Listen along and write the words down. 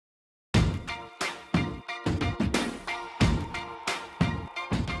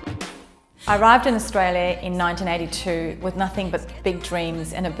I arrived in Australia in 1982 with nothing but big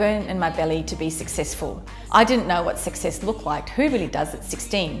dreams and a burn in my belly to be successful. I didn't know what success looked like. Who really does at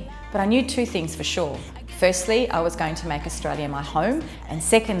 16? But I knew two things for sure. Firstly, I was going to make Australia my home, and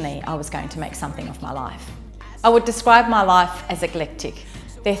secondly, I was going to make something of my life. I would describe my life as eclectic.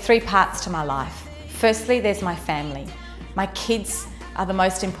 There are three parts to my life. Firstly, there's my family. My kids are the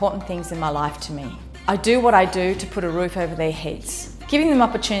most important things in my life to me. I do what I do to put a roof over their heads, giving them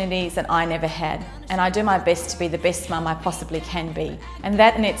opportunities that I never had, and I do my best to be the best mum I possibly can be. And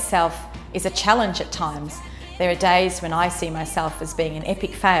that in itself is a challenge at times. There are days when I see myself as being an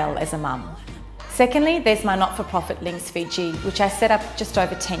epic fail as a mum. Secondly, there's my not-for-profit Links Fiji, which I set up just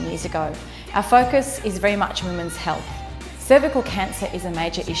over 10 years ago. Our focus is very much women's health. Cervical cancer is a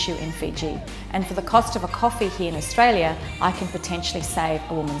major issue in Fiji, and for the cost of a coffee here in Australia, I can potentially save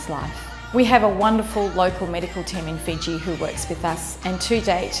a woman's life. We have a wonderful local medical team in Fiji who works with us, and to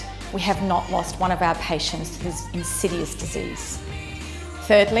date, we have not lost one of our patients to this insidious disease.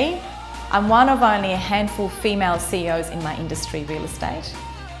 Thirdly, I'm one of only a handful of female CEOs in my industry, real estate.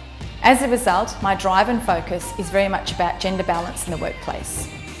 As a result, my drive and focus is very much about gender balance in the workplace,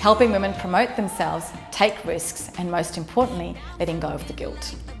 helping women promote themselves, take risks, and most importantly, letting go of the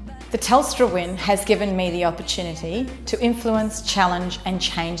guilt. The Telstra win has given me the opportunity to influence, challenge, and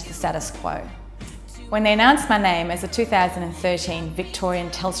change the status quo. When they announced my name as the 2013 Victorian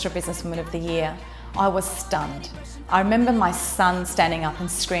Telstra Businesswoman of the Year, I was stunned. I remember my son standing up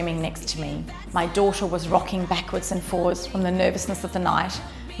and screaming next to me. My daughter was rocking backwards and forwards from the nervousness of the night.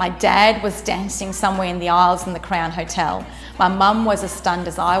 My dad was dancing somewhere in the aisles in the Crown Hotel. My mum was as stunned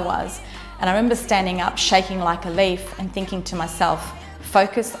as I was. And I remember standing up, shaking like a leaf and thinking to myself,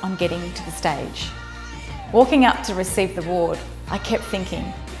 focus on getting to the stage. Walking up to receive the award, I kept thinking,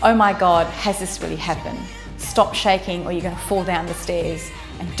 oh my God, has this really happened? Stop shaking or you're going to fall down the stairs,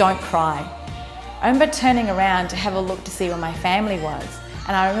 and don't cry. I remember turning around to have a look to see where my family was,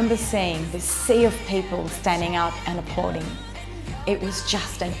 and I remember seeing this sea of people standing up and applauding. It was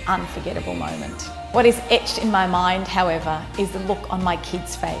just an unforgettable moment. What is etched in my mind, however, is the look on my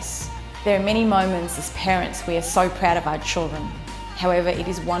kids' face. There are many moments as parents we are so proud of our children. However, it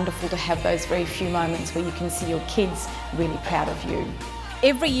is wonderful to have those very few moments where you can see your kids really proud of you.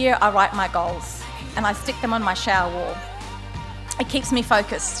 Every year I write my goals and I stick them on my shower wall. It keeps me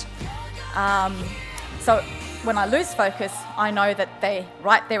focused. So when I lose focus, I know that they're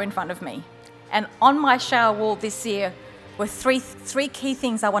right there in front of me. And on my shower wall this year were three key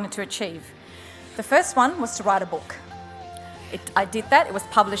things I wanted to achieve. The first one was to write a book. I did that, it was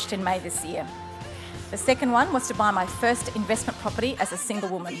published in May this year. The second one was to buy my first investment property as a single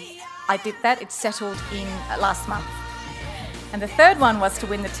woman. I did that, it settled in last month. And the third one was to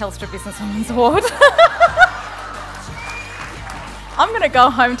win the Telstra Businesswoman's Award. I'm going to go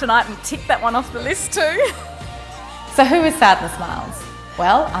home tonight and tick that one off the list too. So who is Sadhana Smiles?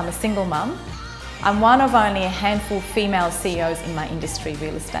 Well, I'm a single mum. I'm one of only a handful of female CEOs in my industry,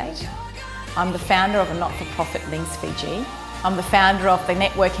 real estate. I'm the founder of a not-for-profit Links Fiji. I'm the founder of the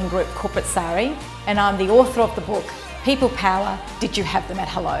networking group Corporate Sari, and I'm the author of the book, People Power, Did You Have Them at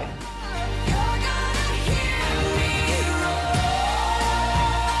Hello?